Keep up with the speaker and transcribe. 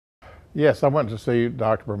Yes, I went to see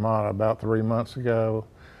Dr. Barmada about 3 months ago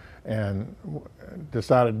and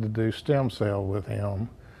decided to do stem cell with him,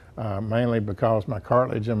 mainly because my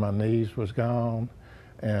cartilage in my knees was gone,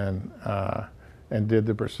 and did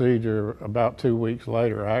the procedure about 2 weeks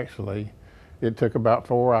later, actually. It took about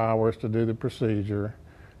 4 hours to do the procedure,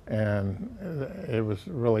 and it was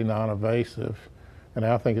really non-invasive. And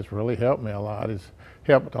I think it's really helped me a lot. It's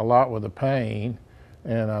helped a lot with the pain,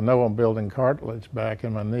 and I know I'm building cartilage back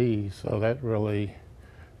in my knees, so that really,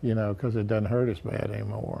 because it doesn't hurt as bad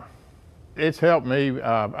anymore. It's helped me.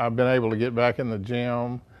 I've been able to get back in the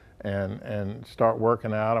gym and start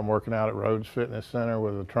working out. I'm working out at Rhodes Fitness Center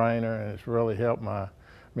with a trainer, and it's really helped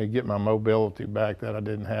me get my mobility back that I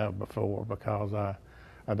didn't have before, because I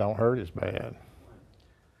don't hurt as bad.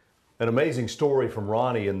 An amazing story from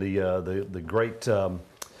Ronnie and the great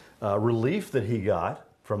relief that he got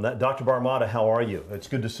from that. Dr. Barmada, how are you? It's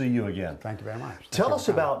good to see you again. Thank you very much. Tell us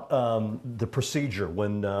about the procedure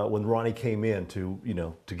when Ronnie came in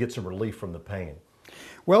to get some relief from the pain.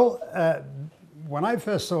 Well, when I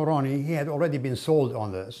first saw Ronnie, he had already been sold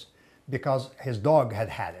on this because his dog had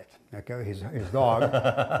had it. Okay, his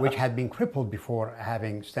dog, which had been crippled before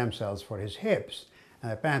having stem cells for his hips.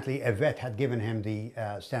 And apparently a vet had given him the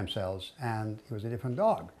stem cells, and he was a different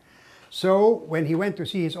dog. So when he went to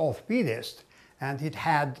see his orthopedist, and he'd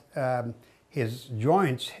had his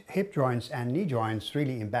joints, hip joints and knee joints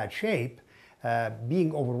really in bad shape,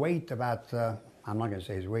 being overweight about, I'm not going to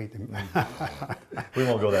say his weight. We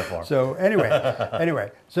won't go that far. So anyway,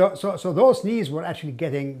 so those knees were actually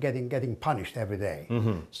getting punished every day.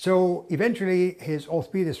 Mm-hmm. So eventually his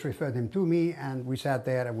orthopedist referred him to me, and we sat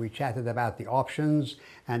there and we chatted about the options,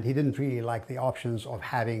 and he didn't really like the options of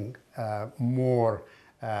having more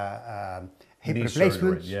hip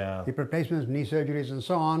replacements, hip replacements, knee surgeries, and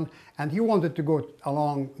so on. And he wanted to go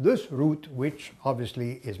along this route, which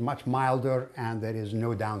obviously is much milder, and there is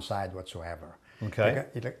no downside whatsoever. Okay.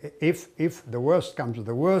 If the worst comes to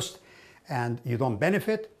the worst, and you don't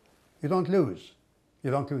benefit, you don't lose.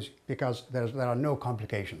 You don't lose because there are no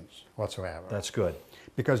complications whatsoever. That's good.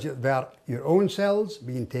 Because they are your own cells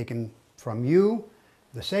being taken from you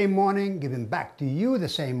the same morning, given back to you the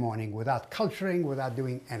same morning, without culturing, without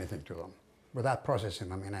doing anything to them, without processing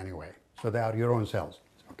them in any way. So they are your own cells.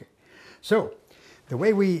 Okay. So the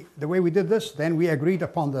way we did this, then we agreed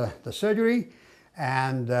upon the surgery,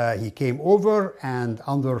 and he came over, and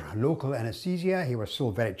under local anesthesia, he was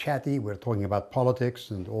still very chatty. We were talking about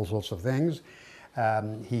politics and all sorts of things.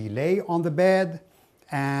 He lay on the bed,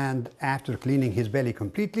 and after cleaning his belly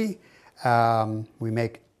completely, we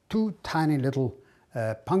make 2 tiny little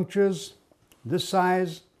punctures this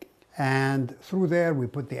size, and through there we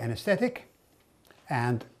put the anesthetic,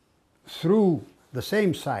 and through the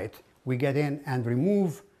same site we get in and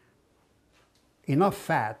remove enough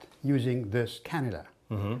fat using this cannula.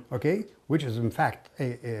 Mm-hmm. Okay, which is in fact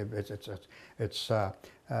it's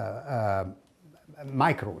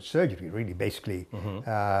micro surgery, really, basically.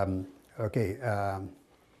 Mm-hmm.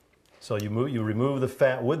 So you remove the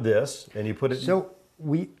fat with this, and you put it. So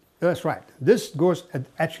that's right. This goes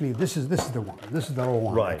actually. This is the one. This is the raw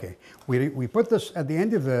one. Right. Okay. We put this at the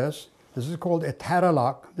end of this. This is called a Tara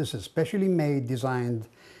lock. This is specially made, designed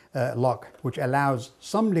lock, which allows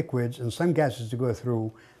some liquids and some gases to go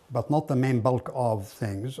through, but not the main bulk of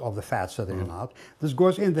things, of the fat, certainly not. This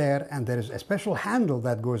goes in there, and there is a special handle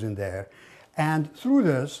that goes in there. And through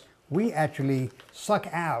this, we actually suck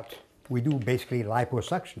out. We do basically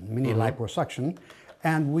liposuction, mini liposuction,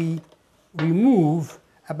 and we remove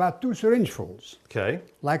about 2 syringefuls. Okay.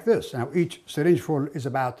 Like this. Now each syringeful is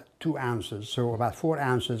about 2 ounces, so about 4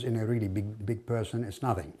 ounces in a really big person is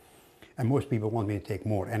nothing. And most people want me to take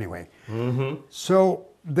more anyway. Mm-hmm. So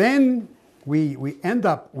then we end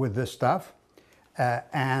up with this stuff,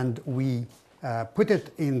 and we put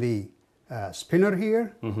it in the spinner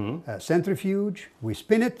here, centrifuge. We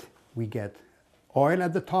spin it, we get oil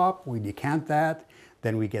at the top, we decant that,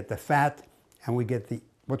 then we get the fat, and we get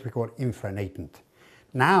what we call infranatant.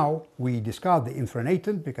 Now we discard the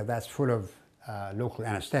infranatant because that's full of local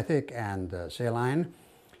anesthetic and saline,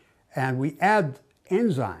 and we add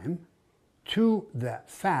enzyme to the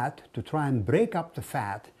fat to try and break up the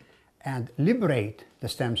fat and liberate the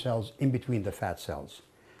stem cells in between the fat cells.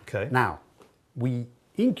 Okay. Now, we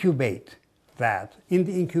incubate that in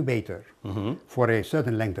the incubator for a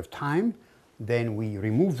certain length of time, then we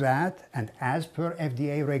remove that, and as per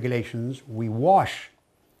FDA regulations, we wash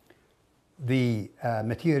the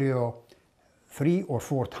material 3 or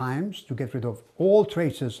 4 times to get rid of all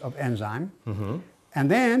traces of enzyme. And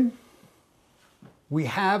then we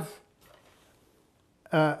have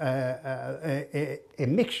a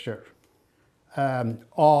mixture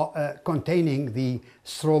are containing the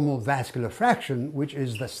stromal vascular fraction, which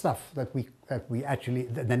is the stuff that we actually,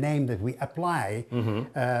 the name that we apply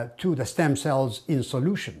to the stem cells in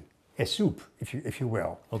solution, a soup, if you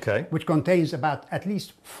will. Okay. Which contains about at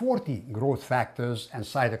least 40 growth factors and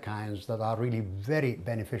cytokines that are really very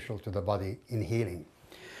beneficial to the body in healing.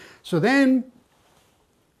 So then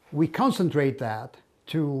we concentrate that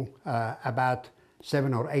to about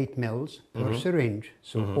 7 or 8 mils per syringe.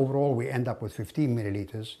 So overall we end up with 15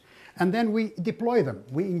 milliliters. And then we deploy them,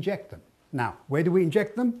 we inject them. Now, where do we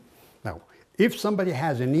inject them? Now, if somebody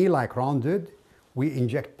has a knee like Ron did, we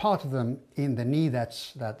inject part of them in the knee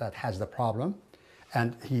that has the problem.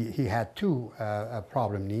 And he had 2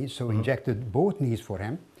 problem knees, so we injected both knees for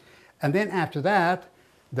him. And then after that,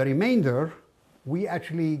 the remainder, we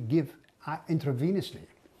actually give intravenously.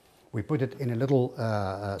 We put it in a little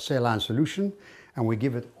saline solution, and we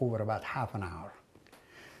give it over about half an hour.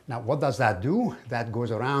 Now, what does that do? That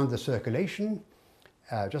goes around the circulation,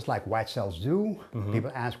 just like white cells do.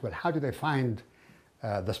 People ask, well, how do they find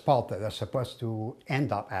the spot that they're supposed to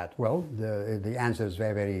end up at? Well, the answer is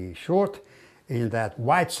very, very short, in that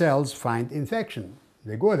white cells find infection.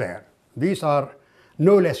 They go there. These are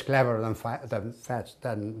no less clever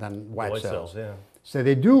than white cells. Yeah. So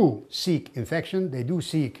they do seek infection, they do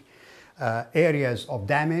seek areas of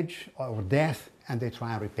damage or death, and they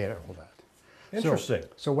try and repair all that. Interesting.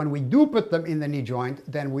 So when we do put them in the knee joint,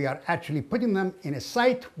 then we are actually putting them in a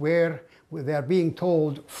site where they are being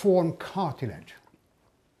told form cartilage.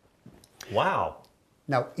 Wow.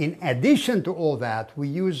 Now, in addition to all that, we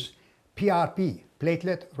use PRP,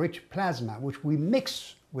 platelet-rich plasma, which we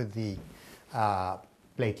mix with the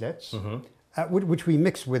platelets, which we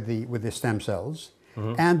mix with the stem cells,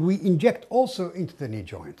 and we inject also into the knee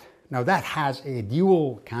joint. Now that has a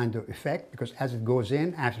dual kind of effect, because as it goes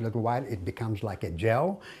in, after a little while, it becomes like a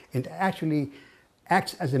gel. It actually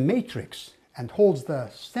acts as a matrix and holds the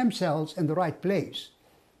stem cells in the right place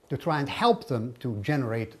to try and help them to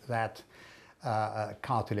generate that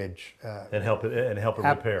cartilage. And help it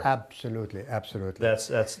repair. Absolutely, absolutely.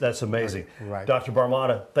 That's amazing. Right. Dr.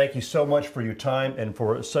 Barmada, thank you so much for your time and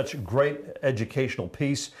for such great educational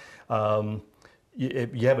piece.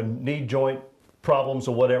 If you have a knee joint problems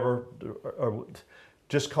or whatever, or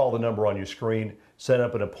just call the number on your screen, set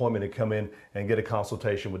up an appointment to come in and get a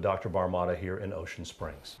consultation with Dr. Barmada here in Ocean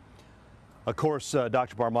Springs. Of course,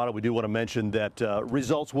 Dr. Barmada, we do want to mention that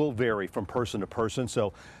results will vary from person to person,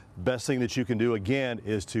 so best thing that you can do, again,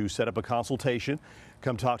 is to set up a consultation,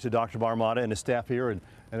 come talk to Dr. Barmada and his staff here, and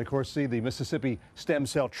of course see the Mississippi Stem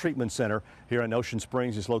Cell Treatment Center here in Ocean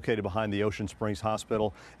Springs. It's located behind the Ocean Springs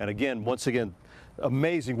Hospital. And again, once again,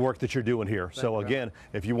 amazing work that you're doing here. So again,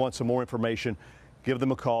 if you want some more information, give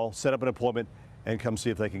them a call, set up an appointment, and come see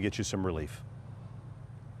if they can get you some relief.